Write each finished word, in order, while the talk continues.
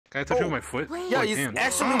Can I touch you with my foot? Yeah, I it's can.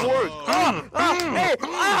 actually work.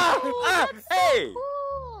 Hey.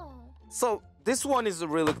 So this one is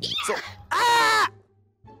really so.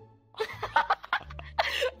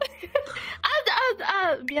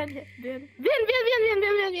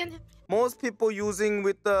 Most people using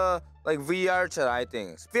with the like VRchat, I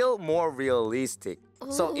think, feel more realistic.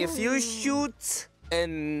 So if you shoot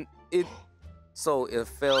and it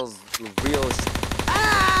feels real.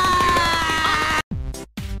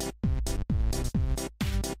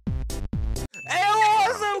 Hey,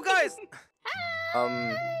 what's up, guys?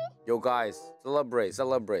 Yo, guys, celebrate.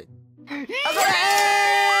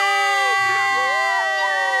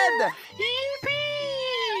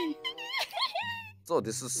 So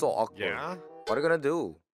this is so awkward. Yeah? What are you gonna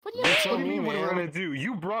do? What do you mean what we're gonna do?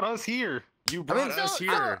 You brought us here. You brought us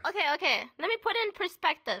here. Okay. Let me put it in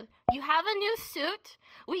perspective. You have a new suit.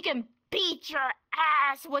 We can beat your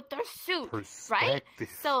ass with the suit, right?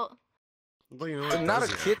 So. It's not a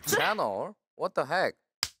kid channel. What the heck?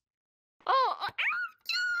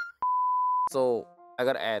 So I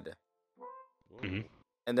gotta add.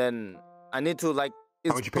 And then I need to like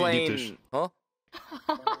explain. Huh?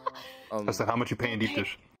 I said, how much you paying deep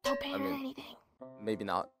dish? Don't pay her anything. Maybe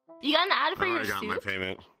not. You got an ad for your I got suit? my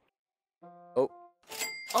payment. Oh.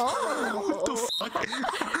 What the fuck?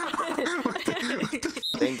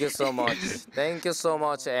 Thank you so much. Thank you so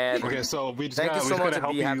much, Ed. Okay, so we just Thank you so much gonna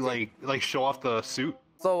help to be you happy. like show off the suit.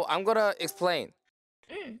 So I'm gonna explain.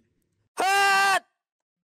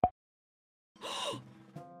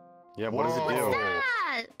 Yeah, what does it do? What's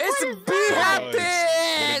that? It's What is Be that?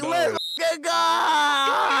 Happy! Let's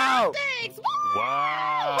go! Thanks.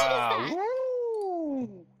 Wow.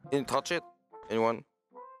 Can you touch it? Anyone?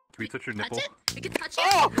 Can we touch your nipple? Touch it? We can touch it?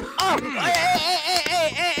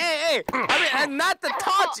 Hey! I mean, not the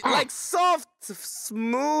touch, like soft,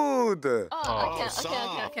 smooth. Okay.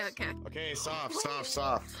 Okay, soft.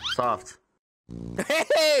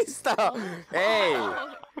 Hey, stop! Hey,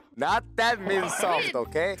 not that means soft,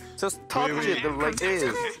 okay? Just touch it like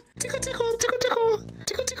this. Tickle.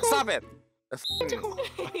 Stop it. That's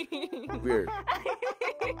weird.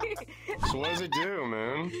 So what does it do,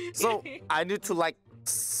 man? So I need to like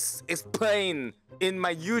explain in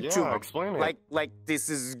my YouTube. Yeah, explain it. Like this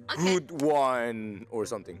is good one or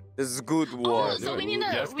something. This is good one. So we need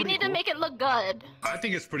to make it look good. I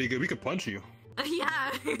think it's pretty good. We could punch you.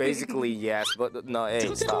 Yeah. Basically yes, but no.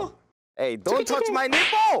 Hey, stop. Hey, don't touch my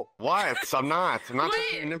nipple. What? I'm not touching your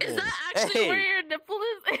Wait, nipples. is that actually where your nipple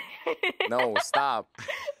is? No, stop.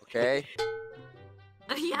 Okay.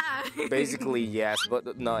 Yeah. Basically yes,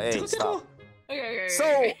 but no. Hey, stop. Okay.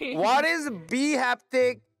 So what is Be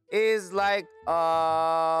Haptic is like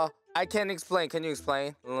I can't explain. Can you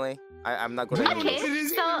explain, Lily? I'm not gonna Okay,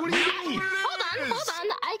 English. so hold on.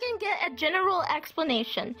 I can get a general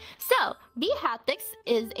explanation. So, VHaptics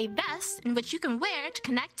is a vest in which you can wear to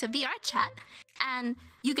connect to VRchat, and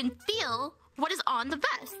you can feel what is on the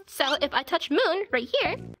vest. So, if I touch Moon right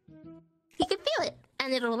here, you can feel it,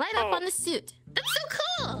 and it'll light up on the suit. That's so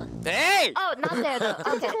cool! Hey! Oh, not there though.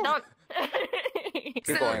 Okay, don't.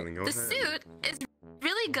 Keep going, go The ahead. suit is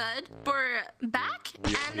really good for back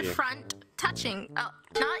and front touching. Oh,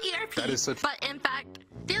 not ERP, That is such- but in fact,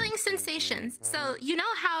 feeling sensations. So you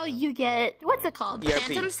know how you get, what's it called? ERP.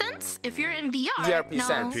 Phantom sense? If you're in VR. ERP no,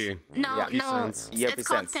 sense. No, Yeah. no. sense. ERP It's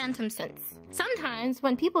called sense. phantom sense. Sometimes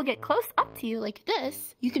when people get close up to you like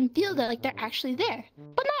this, you can feel that like they're actually there.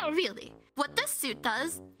 But not really. What this suit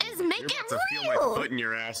does is make You're it about to feel my real. foot in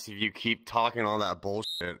your ass if you keep talking all that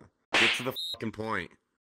bullshit. Get to the fucking point.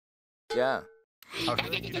 Yeah.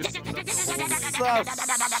 30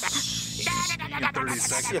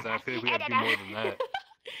 seconds. I feel like we gotta do more than that.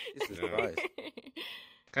 Jesus Christ.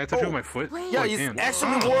 Can I touch you with my foot? Yeah, I it's can.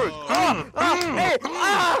 actually work.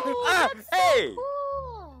 Hey.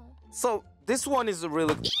 Cool. So this one is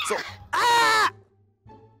really so.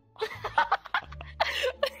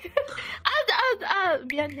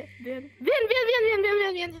 Bien.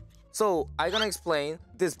 So I'm gonna explain.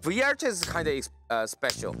 This VRchat is kind of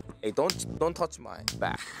special. Hey, don't touch my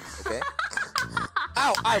back, okay?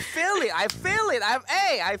 Ow! I feel it. I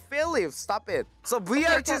feel it. Stop it. So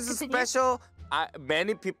VRchat is continue. special.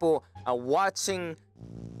 Many people are watching.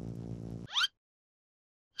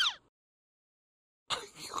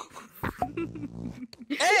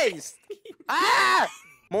 Hey!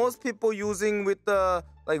 Most people using with the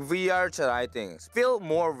like VRchat, I think, feel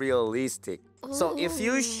more realistic. So if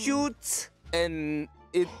you shoot and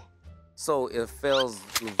it feels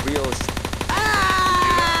real.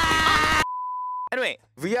 Anyway,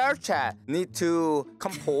 VRchat need to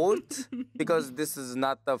comport because this is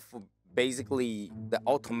not the basically the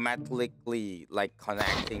automatically like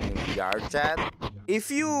connecting VRchat.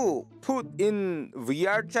 If you put in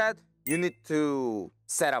VRchat, you need to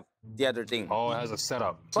set up the other thing. Oh, it has a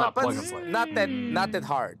setup. It's but not but plug and it's play. not that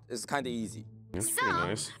hard. It's kind of easy. That's So- pretty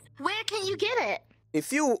nice. Where can you get it?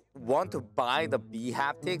 If you want to buy the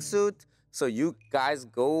ByuByu suit, so you guys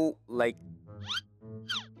go like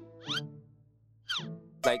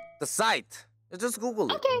the site. Just Google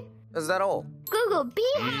it. Okay. Is that all? Google B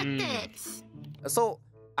haptics. So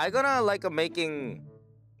I gonna like making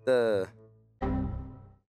the.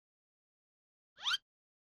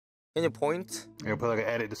 Can you point? Yeah, put like an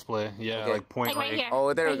edit display. Yeah, Okay. like point Like right like. here.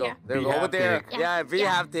 Oh, there we Right go. here. There we go. Over there. ByuByu. Yeah,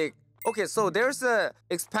 Yeah. VRchat. Okay, so there's a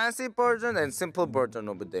expensive version and simple version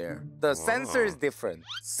over there. The sensor is different.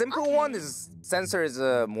 Simple Okay. one is sensor is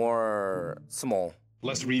more small.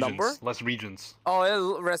 Less regions. Number? Less regions.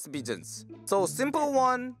 Oh, rest regions. So simple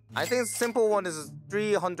one, I think simple one is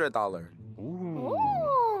 $300. Ooh.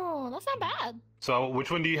 Ooh, that's not bad. So which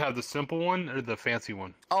one do you have? The simple one or the fancy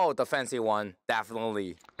one? Oh, the fancy one,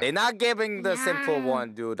 definitely. They're not giving the simple Yeah.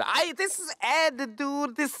 one, dude. This is ad,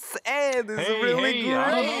 dude. This ad is Hey, really hey, I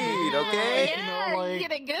don't great, know. okay? Yeah, You know, like- you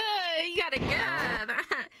got it good. You got it good.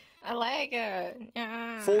 I like it.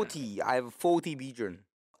 Yeah. 40. I have 40 vision.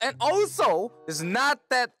 And also, it's not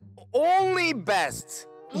that only best.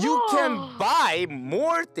 You can Oh. buy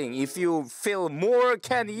more thing if you feel more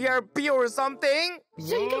can ERP or something.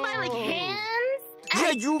 So you can buy like Whoa. hands. Yeah,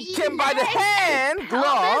 and you can buy the V-necks, hand glove.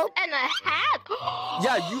 helmets, and a hat.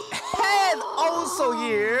 Yeah, you had also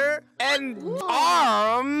here and Whoa.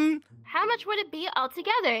 arm. How much would it be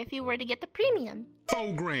altogether if you were to get the premium?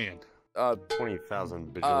 $4 grand.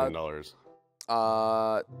 20,000 bajillion dollars.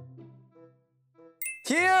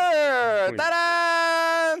 Here,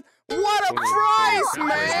 ta-da! What a price,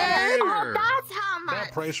 man! Oh, that's how much.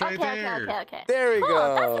 That price right okay, there. Okay. There we Cool,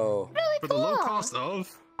 go. Really For cool. the low cost of.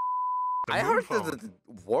 the I heard moon there's phone.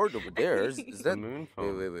 a word over there. Is The that? moon Wait,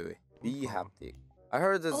 phone. wait. ByuByu. I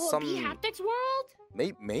heard there's Oh, some. B-haptics world?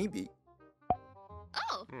 Maybe.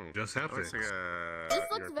 Oh, Just Looks haptics. like a this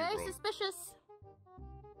looks ERP very world. suspicious.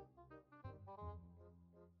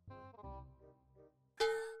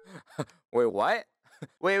 Wait, what?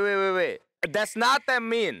 Wait. That's not that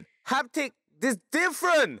mean. Haptic. This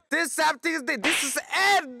different. This haptic is this is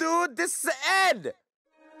ad, dude. This is ad.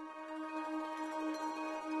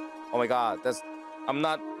 Oh my god. I'm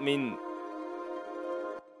not mean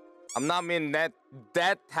that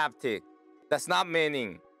haptic. That's not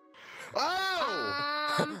meaning.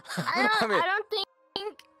 Oh! I don't think.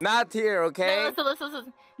 Not here, okay? No,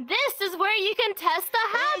 listen. This is where you can test the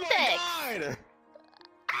haptics.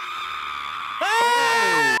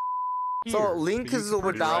 Oh So link is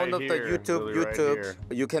over YouTube down right of the here, YouTube. literally right here.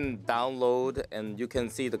 You can download and you can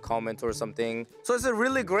see the comment or something. So it's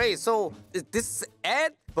really great. So this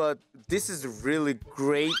ad, but this is really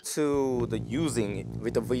great to the using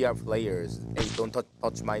with the VR players. Hey, don't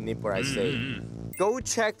touch my nipple, I say. Go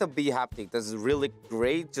check the ByuByu. This is really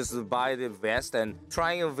great. Just buy the vest and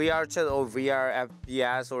trying a VRchat or VR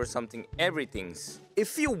FPS or something. Everything's.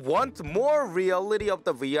 If you want more reality of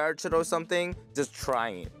the VRchat or something, just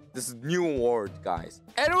trying it. This is new world, guys.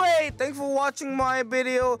 Anyway, thanks for watching my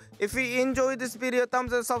video. If you enjoyed this video,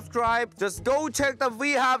 thumbs up, subscribe. Just go check the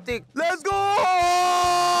VRchat. Let's go!